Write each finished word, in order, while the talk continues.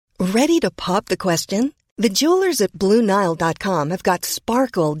Ready to pop the question? The jewelers at BlueNile.com have got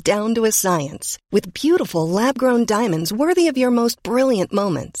sparkle down to a science with beautiful lab-grown diamonds worthy of your most brilliant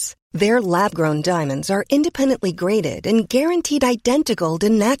moments. Their lab-grown diamonds are independently graded and guaranteed identical to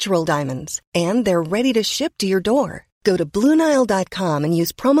natural diamonds, and they're ready to ship to your door. Go to BlueNile.com and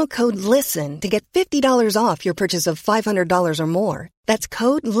use promo code LISTEN to get $50 off your purchase of $500 or more. That's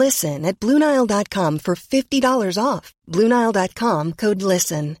code LISTEN at BlueNile.com for $50 off. BlueNile.com, code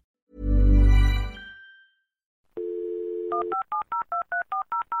LISTEN.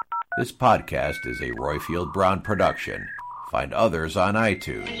 This podcast is a Royfield Brown production. Find others on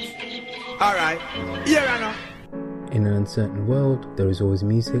iTunes. All right. Here I know. In an uncertain world, there is always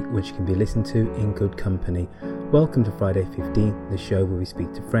music which can be listened to in good company. Welcome to Friday 15, the show where we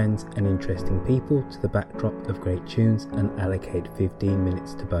speak to friends and interesting people to the backdrop of great tunes and allocate 15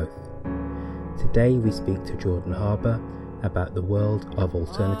 minutes to both. Today we speak to Jordan Harbour about the world of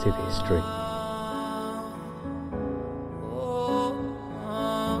alternative history.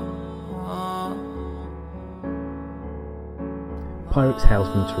 Pyrex hails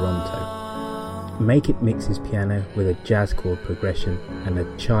from Toronto. Make It mixes piano with a jazz chord progression and a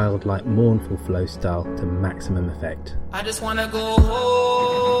childlike mournful flow style to maximum effect. I just wanna go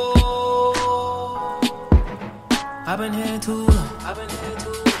home. I've been here too long.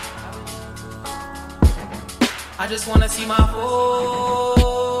 I just wanna see my home,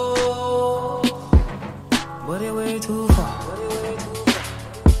 but it way too far.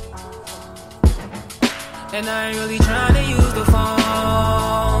 And I ain't really trying to use the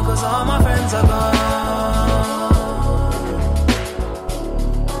phone, cause all my friends are gone.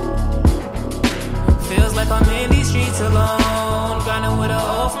 Feels like I'm in these streets alone, grinding with a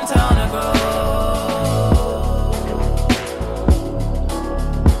hoe from town to grow.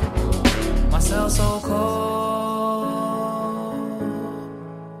 My cell's so cold,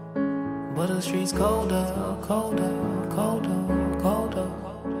 but the streets colder.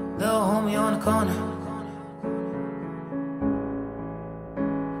 Little homie on the corner,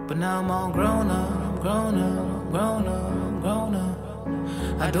 but now I'm all grown up.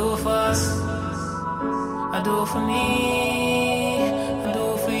 I do it for us, I do it for me, I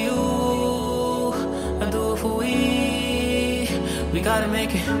do it for you, I do it for we gotta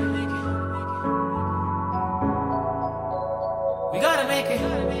make it. We gotta make it.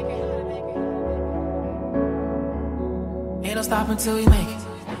 Ain't no stopping till we make it.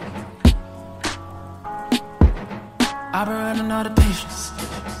 I've been running out of patience.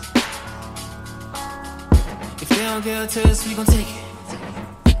 If they don't give it to us, we gon' take it.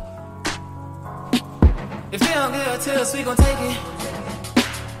 If they don't give it to us, we gon' take it.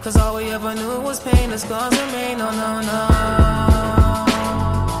 Cause all we ever knew was pain, the scars remain, no.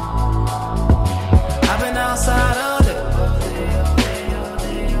 I've been outside all day.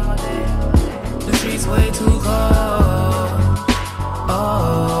 The streets way too cold.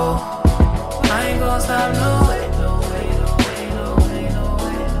 Oh, I ain't gon' stop, no way.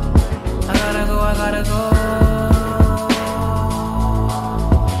 I gotta go. I gotta go.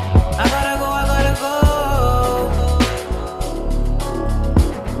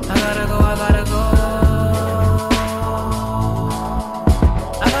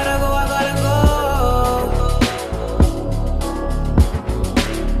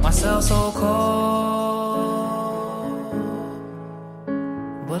 My cell's so cold,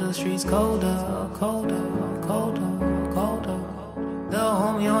 but the streets colder. Little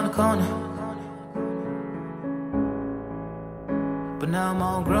homie on the corner, but now I'm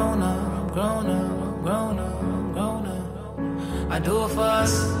all grown up. I do it for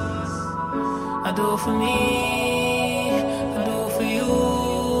us, I do it for me, I do it for you,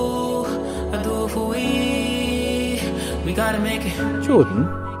 I do it for we gotta make it. Jordan,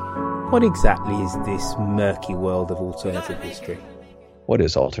 what exactly is this murky world of alternative history? What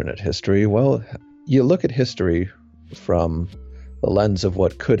is alternate history? Well, you look at history from the lens of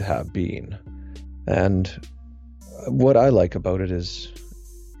what could have been. And what I like about it is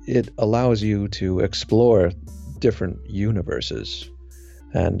it allows you to explore different universes.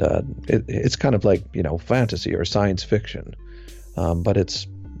 And it's kind of like, fantasy or science fiction. But it's,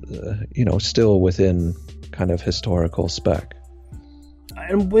 still within kind of historical spec.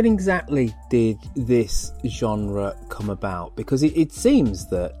 And when exactly did this genre come about? Because it seems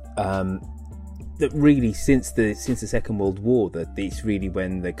that that really since the Second World War that it's really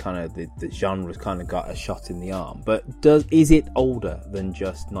when the genre's kind of got a shot in the arm. But is it older than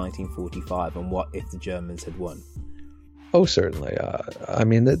just 1945? And what if the Germans had won? Oh, certainly. I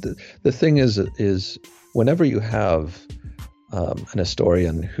mean, the thing is whenever you have an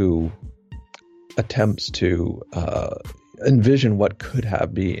historian who attempts to envision what could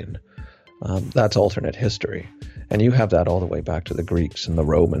have been. That's alternate history. And you have that all the way back to the Greeks and the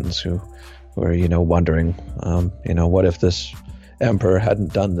Romans who were, wondering, what if this emperor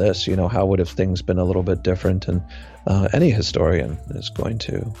hadn't done this? How would have things been a little bit different? And any historian is going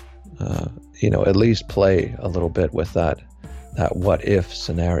to, at least play a little bit with that what if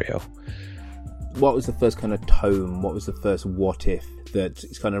scenario. What was the first kind of tome? What was the first what if that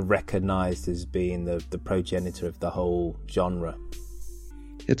is kind of recognised as being the progenitor of the whole genre?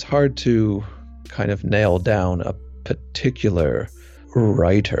 It's hard to kind of nail down a particular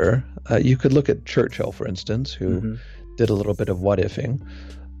writer. You could look at Churchill, for instance, who did a little bit of what-ifing.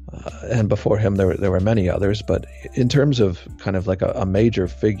 And before him, there were many others. But in terms of kind of like a major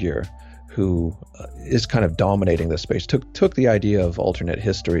figure who is kind of dominating this space, took the idea of alternate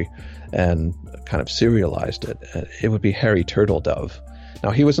history and kind of serialized it, it would be Harry Turtledove.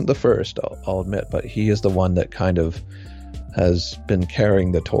 Now, he wasn't the first, I'll admit, but he is the one that kind of has been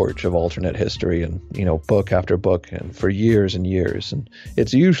carrying the torch of alternate history and, book after book and for years and years. And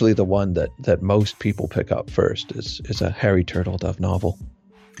it's usually the one that most people pick up first is a Harry Turtledove novel.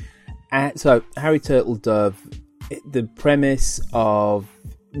 So Harry Turtledove, the premise of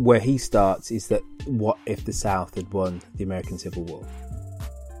where he starts is that what if the South had won the American Civil War?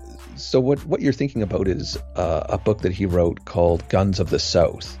 So what you're thinking about is a book that he wrote called Guns of the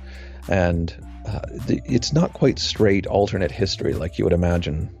South. And it's not quite straight alternate history like you would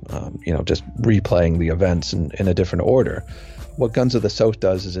imagine, just replaying the events in a different order. What Guns of the South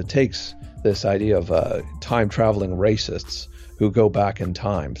does is it takes this idea of time-traveling racists who go back in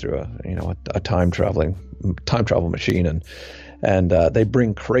time through a time travel machine, and they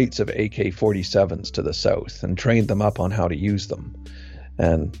bring crates of AK-47s to the South and train them up on how to use them.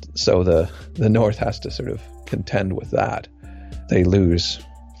 And so the North has to sort of contend with that. They lose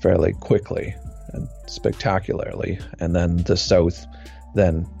fairly quickly and spectacularly, and then the South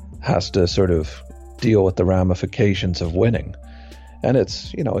then has to sort of deal with the ramifications of winning. And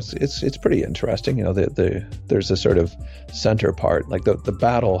it's pretty interesting. There's a sort of center part, like the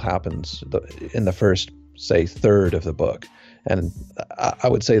battle happens in the first, say, third of the book, and I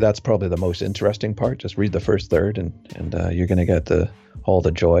would say that's probably the most interesting part. Just read the first third, and you're going to get all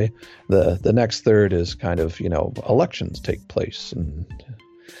the joy. The next third is kind of elections take place, and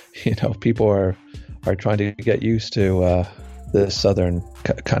people are trying to get used to the Southern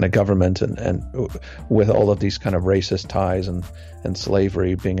kind of government, and with all of these kind of racist ties and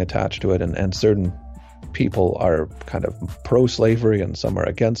slavery being attached to it, and certain people are kind of pro-slavery and some are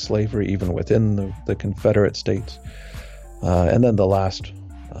against slavery, even within the Confederate States. And then the last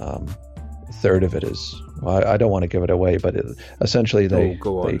third of it is, I don't want to give it away, but essentially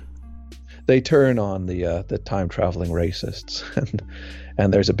they turn on the time-traveling racists,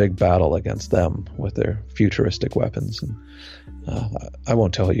 and there's a big battle against them with their futuristic weapons. And I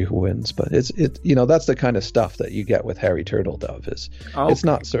won't tell you who wins, but it's that's the kind of stuff that you get with Harry Turtledove. It's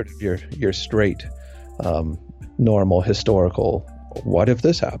not sort of your straight normal historical what if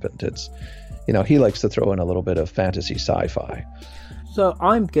this happened. It's he likes to throw in a little bit of fantasy sci-fi. So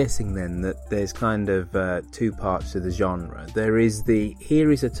I'm guessing then that there's kind of two parts to the genre. There is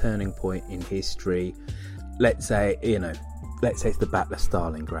here is a turning point in history. Let's say it's the Battle of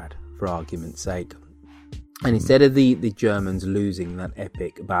Stalingrad, for argument's sake. And instead of the Germans losing that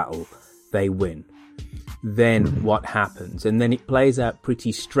epic battle, they win. Then what happens? And then it plays out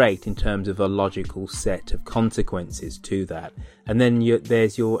pretty straight in terms of a logical set of consequences to that. And then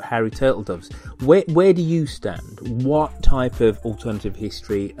there's your Harry Turtledoves. Where do you stand? What type of alternative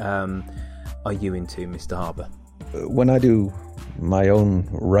history are you into, Mr. Harbour? When I do my own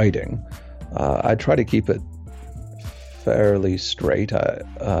writing, I try to keep it fairly straight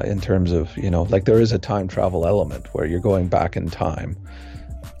in terms of, there is a time travel element where you're going back in time.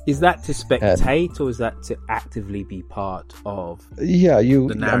 Is that to spectate, or is that to actively be part of? Yeah,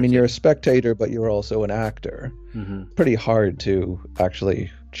 you're a spectator, but you're also an actor. Mm-hmm. Pretty hard to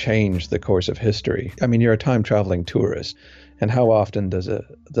actually change the course of history. I mean, you're a time traveling tourist, and how often does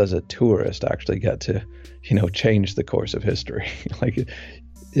a tourist actually get to, change the course of history?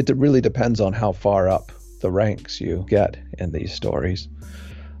 It really depends on how far up the ranks you get in these stories.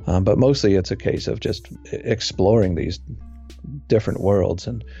 But mostly it's a case of just exploring these different worlds,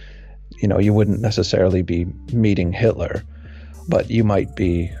 and you wouldn't necessarily be meeting Hitler, but you might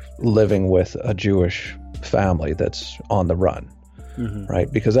be living with a Jewish family that's on the run. Mm-hmm. Right?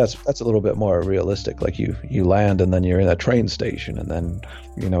 Because that's a little bit more realistic. Like you land and then you're in a train station, and then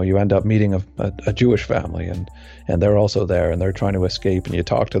you end up meeting a Jewish family, and they're also there and they're trying to escape, and you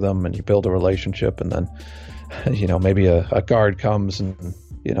talk to them and you build a relationship, and then maybe a guard comes and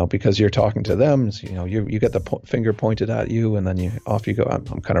because you're talking to them, you get the finger pointed at you, and then off you go.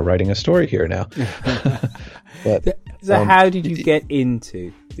 I'm kind of writing a story here now. But so how did you get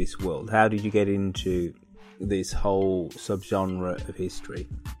into this world? How did you get into this whole subgenre of history?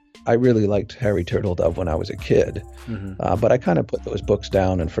 I really liked Harry Turtledove when I was a kid, but I kind of put those books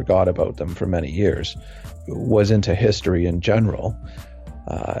down and forgot about them for many years. Was into history in general,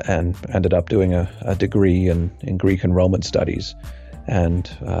 and ended up doing a degree in Greek and Roman studies. And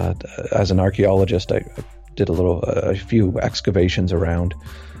as an archaeologist, I did a few excavations around.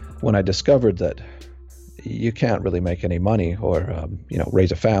 When I discovered that you can't really make any money or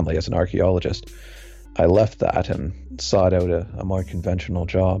raise a family as an archaeologist, I left that and sought out a more conventional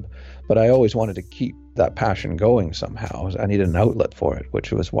job. But I always wanted to keep that passion going somehow. I needed an outlet for it,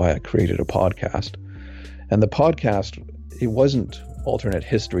 which was why I created a podcast. And the podcast, it wasn't alternate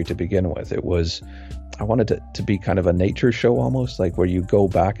history to begin with. It was, I wanted it to be kind of a nature show almost, like where you go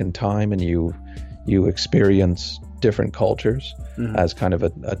back in time and you experience different cultures as kind of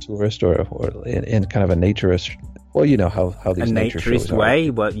a tourist or in kind of a naturist. Well, you know how these nature shows are. A naturist way?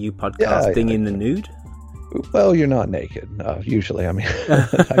 What, you podcasting in the nude? Well, you're not naked, usually. I mean,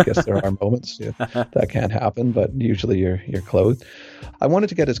 I guess there are moments that can't happen, but usually you're clothed. I wanted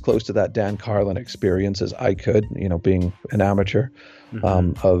to get as close to that Dan Carlin experience as I could, being an amateur,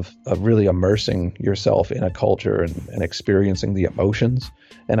 of really immersing yourself in a culture and experiencing the emotions.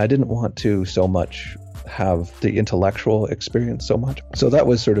 And I didn't want to so much have the intellectual experience so much. So that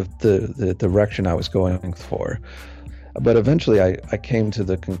was sort of the direction I was going for. But eventually I came to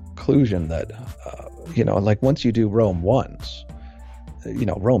the conclusion that, like once you do Rome once,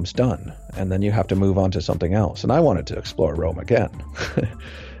 Rome's done, and then you have to move on to something else. And I wanted to explore Rome again.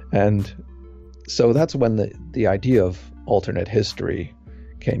 And so that's when the idea of alternate history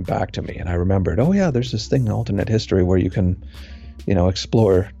came back to me. And I remembered, there's this thing, alternate history, where you can,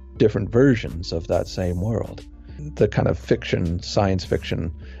 explore different versions of that same world. The kind of science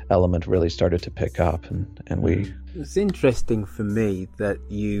fiction element really started to pick up, and we... It's interesting for me that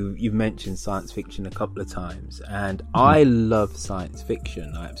you've mentioned science fiction a couple of times, and I love science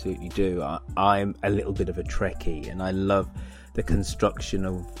fiction. I absolutely do. I'm a little bit of a Trekkie, and I love the construction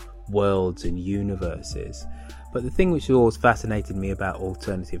of worlds and universes. But the thing which has always fascinated me about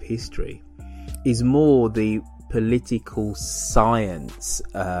alternative history is more the political science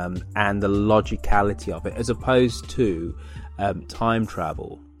and the logicality of it, as opposed to time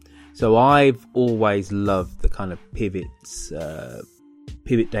travel. So I've always loved the kind of pivot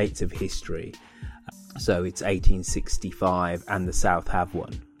dates of history. So it's 1865 and the South have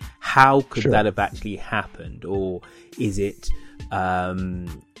won. How could that have actually happened? Or is it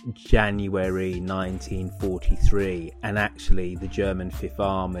January 1943 and actually the German Fifth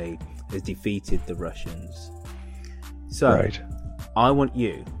Army has defeated the Russians? So I want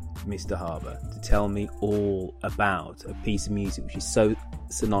you, Mr. Harbour, to tell me all about a piece of music which is so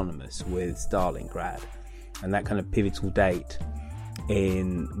synonymous with Stalingrad and that kind of pivotal date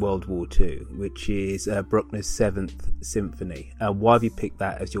in World War II, which is Bruckner's 7th Symphony. Why have you picked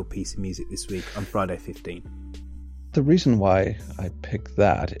that as your piece of music this week on Friday 15? The reason why I picked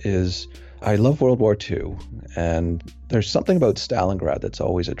that is I love World War II, and there's something about Stalingrad that's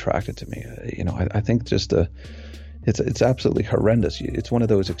always attracted to me. I think just it's absolutely horrendous. It's one of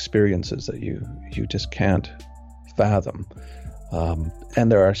those experiences that you just can't fathom.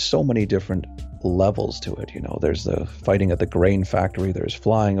 And there are so many different levels to it. There's the fighting at the grain factory, there's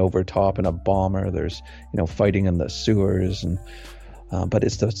flying over top in a bomber, there's, fighting in the sewers, and but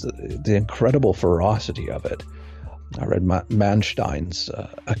it's the incredible ferocity of it. I read Manstein's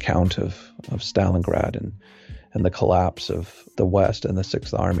account of Stalingrad and the collapse of the West and the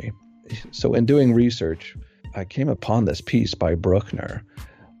Sixth Army. So in doing research, I came upon this piece by Bruckner.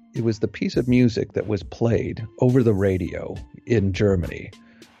 It was the piece of music that was played over the radio in Germany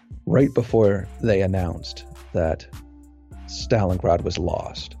right before they announced that Stalingrad was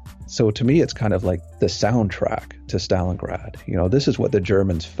lost. So to me, it's kind of like the soundtrack to Stalingrad. This is what the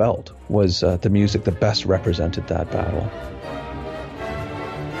Germans felt was the music that best represented that battle.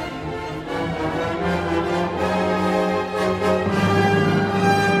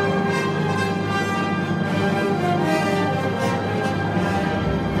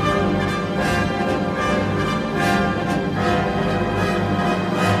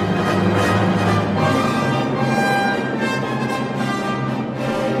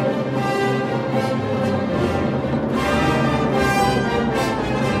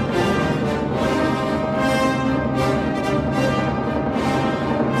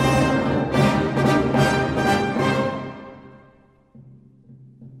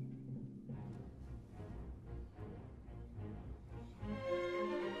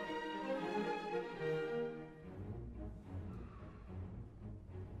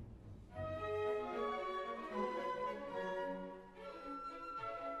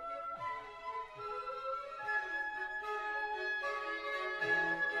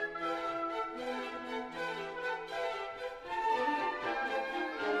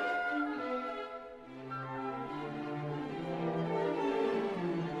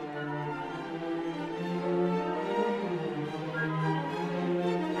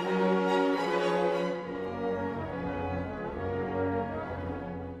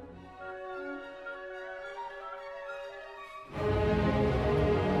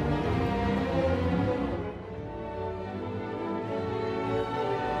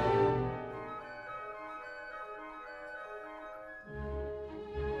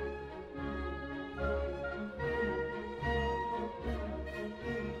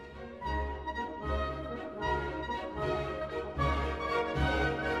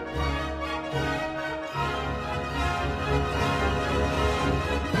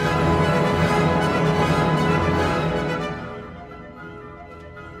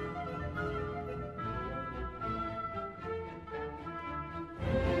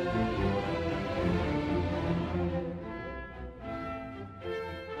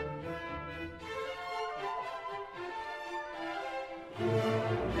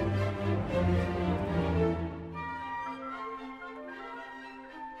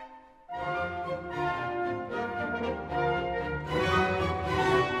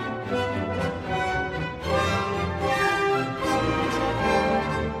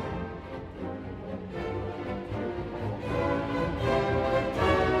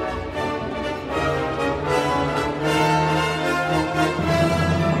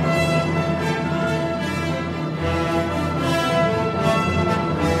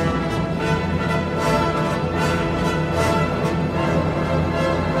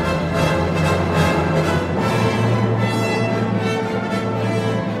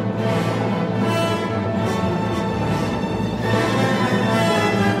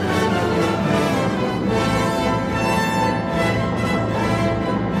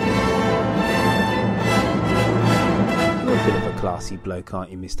 Bloke,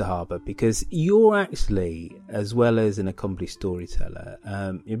 aren't you, Mr. Harbour? Because you're actually, as well as an accomplished storyteller,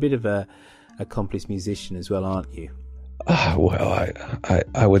 you're a bit of a accomplished musician as well, aren't you? Well,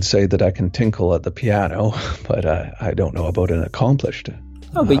 I would say that I can tinkle at the piano, but I don't know about an accomplished.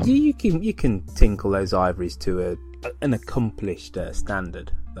 Oh, but you can tinkle those ivories to an accomplished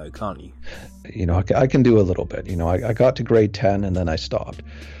standard, though, can't you? You know, I can do a little bit. You know, I got to grade 10 and then I stopped.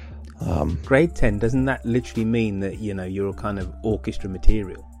 Grade 10, doesn't that literally mean that, you know, you're a kind of orchestra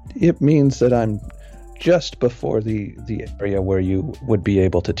material? It means that I'm just before the area where you would be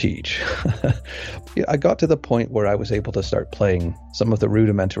able to teach. I got to the point where I was able to start playing some of the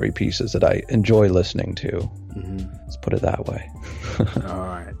rudimentary pieces that I enjoy listening to. Mm-hmm. Let's put it that way. All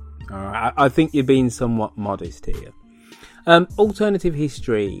right. I think you're being somewhat modest here. Alternative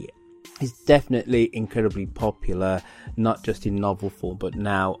history is definitely incredibly popular, not just in novel form, but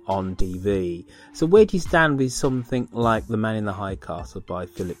now on DV. So where do you stand with something like The Man in the High Castle by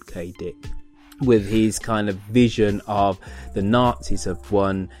Philip K. Dick, with his kind of vision of the Nazis have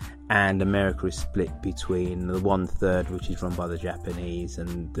won and America is split between the 1/3, which is run by the Japanese,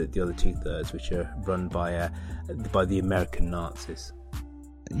 and the other 2/3, which are run by the American Nazis?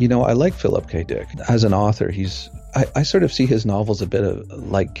 You know, I like Philip K. Dick. As an author, I sort of see his novels a bit of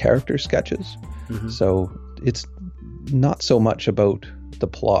like character sketches. Mm-hmm. So it's not so much about the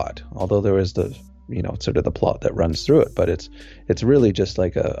plot, although there is the, you know, sort of the plot that runs through it, but it's really just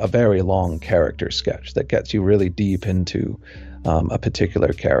like a very long character sketch that gets you really deep into a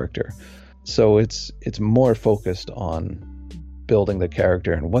particular character. So it's more focused on building the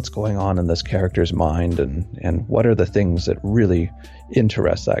character and what's going on in this character's mind, and what are the things that really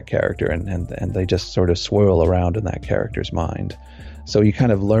interest that character, and they just sort of swirl around in that character's mind. So you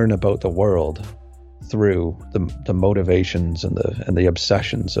kind of learn about the world through the motivations and the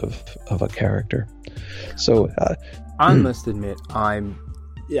obsessions of a character. So I must admit, I've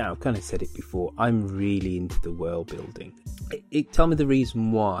kind of said it before, I'm really into the world building. Tell me the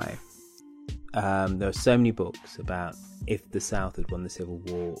reason why. There are so many books about if the South had won the Civil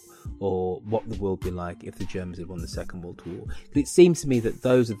War, or what the world would be like if the Germans had won the Second World War. It seems to me that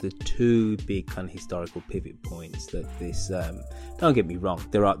those are the two big kind of historical pivot points that this. Don't get me wrong,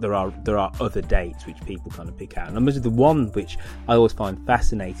 there are other dates which people kind of pick out, and the one which I always find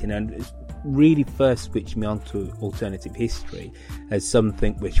fascinating and it's really first switched me onto alternative history as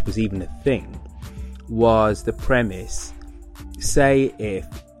something which was even a thing, was the premise. Say if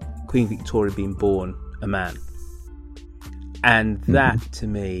Queen Victoria had been born a man. And that to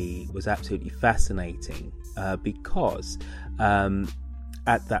me was absolutely fascinating because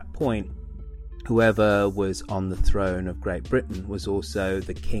at that point, whoever was on the throne of Great Britain was also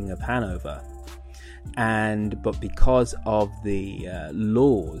the King of Hanover. But because of the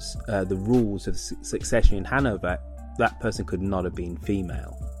laws, the rules of succession in Hanover, that person could not have been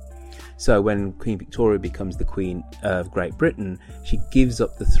female. So when Queen Victoria becomes the Queen of Great Britain, she gives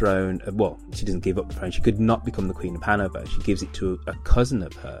up the throne. Well, she doesn't give up the throne. She could not become the Queen of Hanover. She gives it to a cousin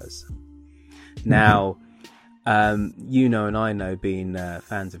of hers. Now, you know and I know, being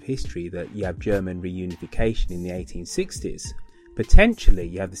fans of history, that you have German reunification in the 1860s. Potentially,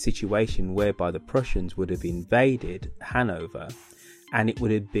 you have the situation whereby the Prussians would have invaded Hanover, and it would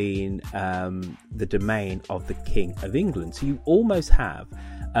have been the domain of the King of England. So you almost have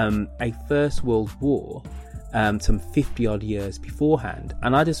a First World War some 50 odd years beforehand,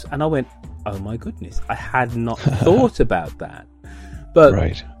 and I went, oh my goodness, I had not thought about that. But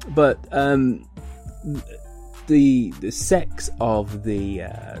right. But the sex of the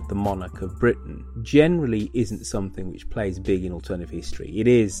monarch of Britain generally isn't something which plays big in alternative history. It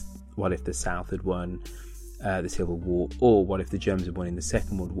is, what if the South had won the Civil War, or what if the Germans had won in the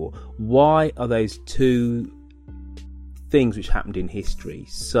Second World War? Why are those two things which happened in history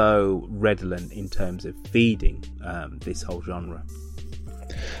so redolent in terms of feeding this whole genre?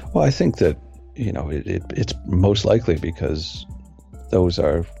 Well, I think that, it's most likely because those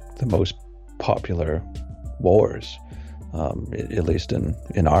are the most popular wars, at least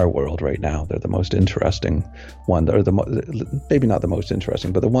in our world right now. They're the most interesting one, or maybe not the most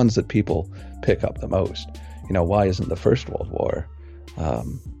interesting, but the ones that people pick up the most. Why isn't the First World War, a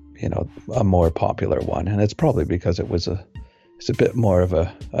more popular one? And it's probably because it's a bit more of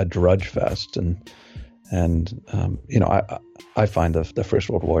a drudge fest, and I find the First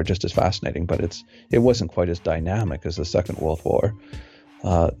World War just as fascinating, but it wasn't quite as dynamic as the Second World War,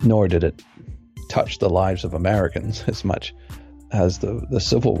 nor did it touch the lives of Americans as much as the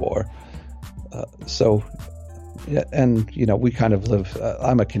Civil War. We kind of live.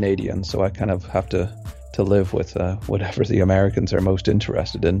 I'm a Canadian, so I kind of have to live with whatever the Americans are most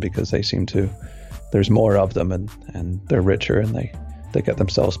interested in, because they seem to. There's more of them, and they're richer, and they get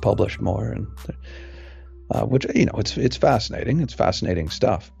themselves published more, and which it's fascinating. It's fascinating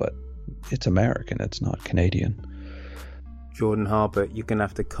stuff, but it's American. It's not Canadian. Jordan Harper, you're going to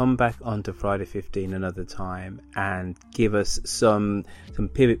have to come back onto Friday 15 another time and give us some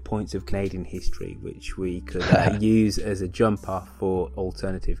pivot points of Canadian history, which we could use as a jump off for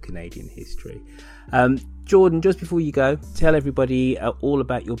alternative Canadian history. Jordan, just before you go, tell everybody all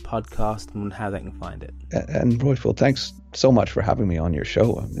about your podcast and how they can find it. And Roifield, thanks so much for having me on your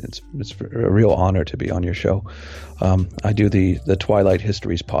show. I mean, it's a real honor to be on your show. I do the Twilight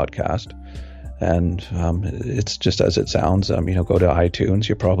Histories podcast. And it's just as it sounds. Go to iTunes.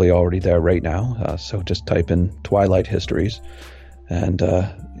 You're probably already there right now. So just type in Twilight Histories, and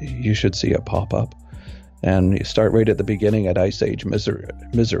you should see it pop up. And you start right at the beginning at Ice Age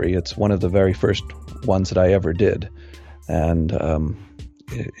Misery. It's one of the very first ones that I ever did, and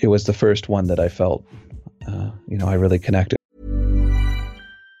it was the first one that I felt, I really connected.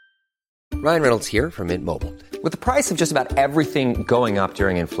 Ryan Reynolds here from Mint Mobile. With the price of just about everything going up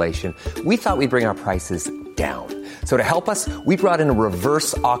during inflation, we thought we'd bring our prices down. So to help us, we brought in a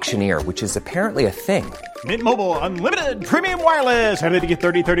reverse auctioneer, which is apparently a thing. Mint Mobile Unlimited Premium Wireless. How to get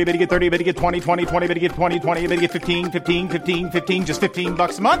 30, 30, how to get 30, how to get 20, 20, 20, how to get 20, 20, how to get 15, 15, 15, 15, just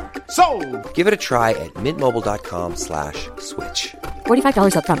 $15 a month? Sold! Give it a try at mintmobile.com/switch.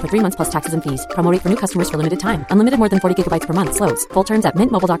 $45 up front for 3 months plus taxes and fees. Promo rate for new customers for limited time. Unlimited more than 40 gigabytes per month. Slows full terms at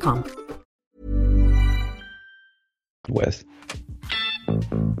mintmobile.com. With.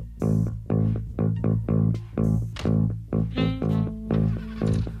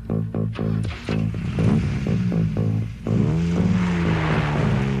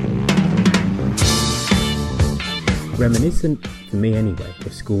 Reminiscent, for me anyway,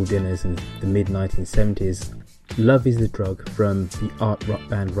 of school dinners in the mid-1970s, Love Is the Drug from the art rock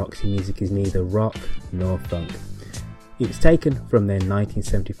band Roxy Music is neither rock nor funk. It was taken from their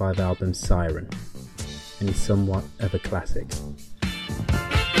 1975 album Siren, and is somewhat of a classic.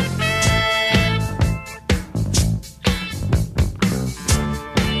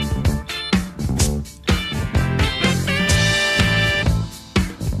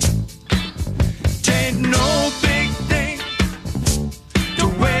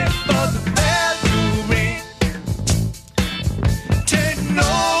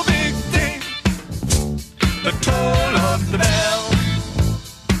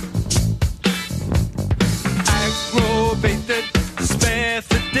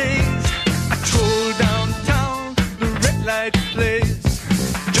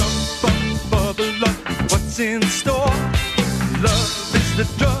 In store, love is the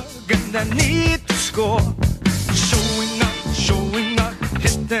drug, and I need to score. Showing up,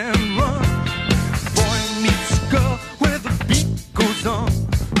 hit and run. Boy meets girl where the beat goes on.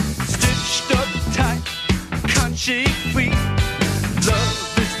 Stitched up tight, can't shake free.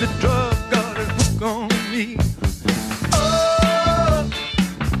 Love is the drug, got a hook on me. Oh,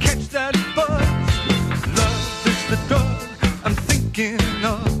 catch that buzz. Love is the drug I'm thinking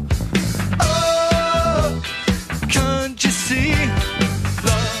of.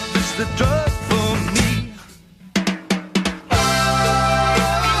 Love is the drug for me. Oh,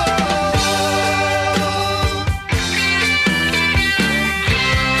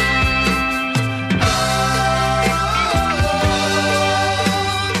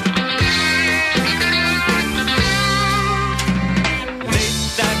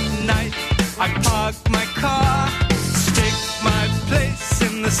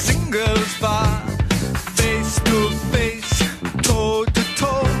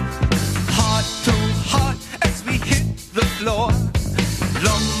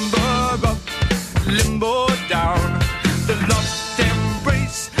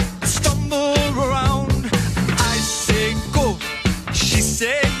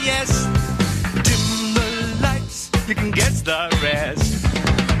 you can guess the rest.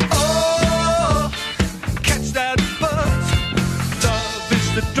 Oh, catch that buzz. Love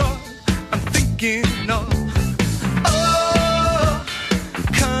is the drug I'm thinking of. Oh,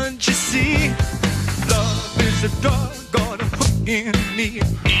 can't you see? Love is a dog got a hook in me.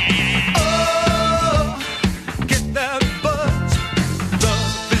 Oh, get that buzz.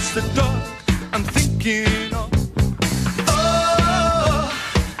 Love is the dog I'm thinking of. Oh,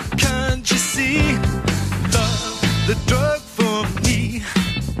 can't you see? Love, the drug for me.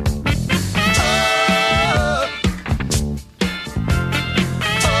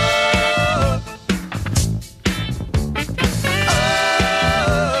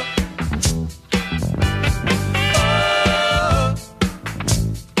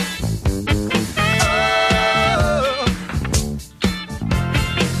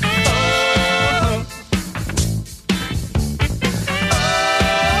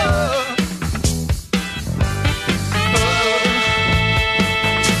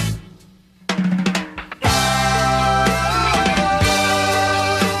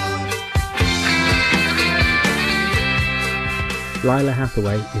 Lila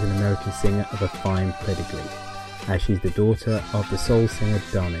Hathaway is an American singer of a fine pedigree, as she's the daughter of the soul singer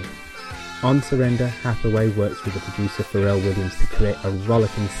Donny. On Surrender, Hathaway works with the producer Pharrell Williams to create a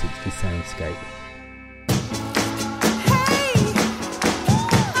rollicking 60s soundscape.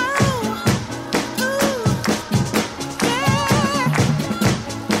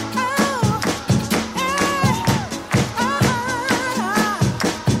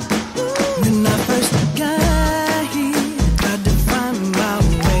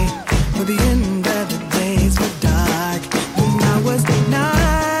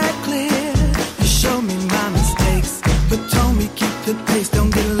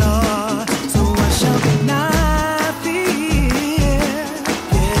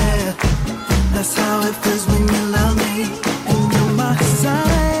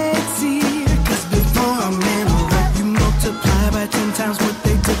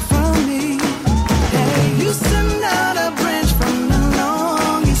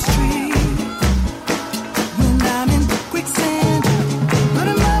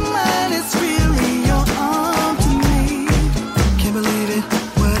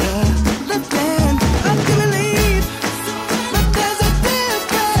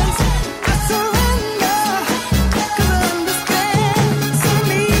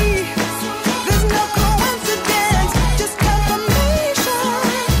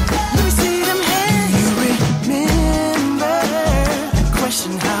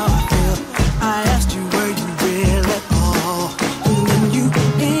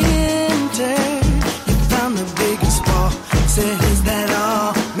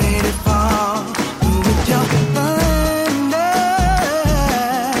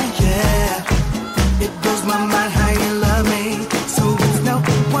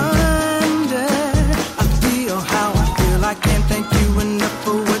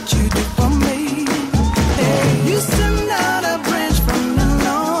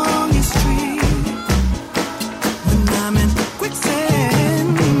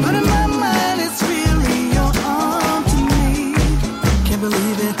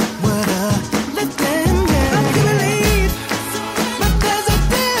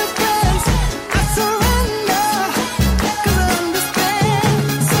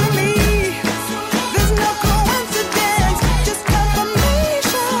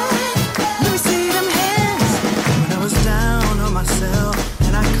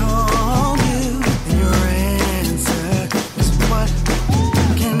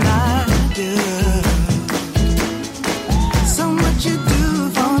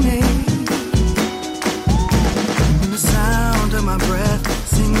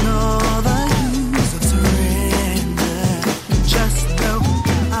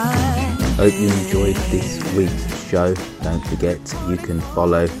 Hope you enjoyed this week's show. Don't forget you can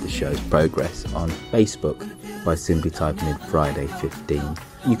follow the show's progress on Facebook by simply typing in Friday 15.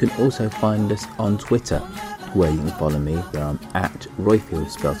 You can also find us on Twitter, where you can follow me, where I'm at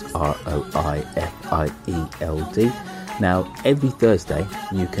Roifield, spelled ROIFIELD. Now, every Thursday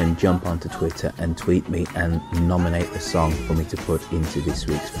you can jump onto Twitter and tweet me and nominate a song for me to put into this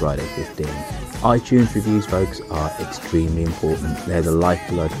week's Friday 15. iTunes reviews, folks, are extremely important. They're the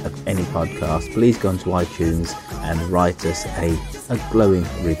lifeblood of any podcast. Please go onto iTunes and write us a glowing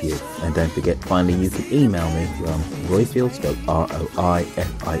review. And don't forget, finally, you can email me from Roifield, spelled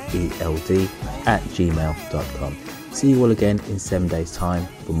ROIFIELD, @gmail.com. See you all again in 7 days' time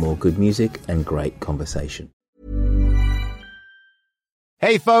for more good music and great conversation.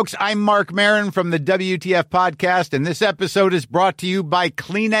 Hey, folks, I'm Mark Maron from the WTF Podcast, and this episode is brought to you by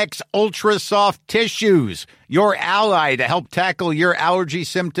Kleenex Ultra Soft Tissues, your ally to help tackle your allergy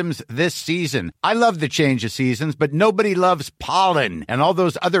symptoms this season. I love the change of seasons, but nobody loves pollen and all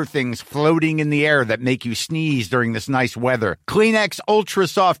those other things floating in the air that make you sneeze during this nice weather. Kleenex Ultra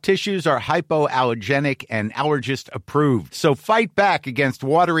Soft Tissues are hypoallergenic and allergist approved. So fight back against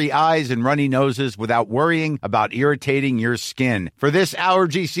watery eyes and runny noses without worrying about irritating your skin. For this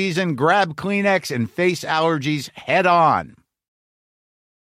allergy season, grab Kleenex and face allergies head on.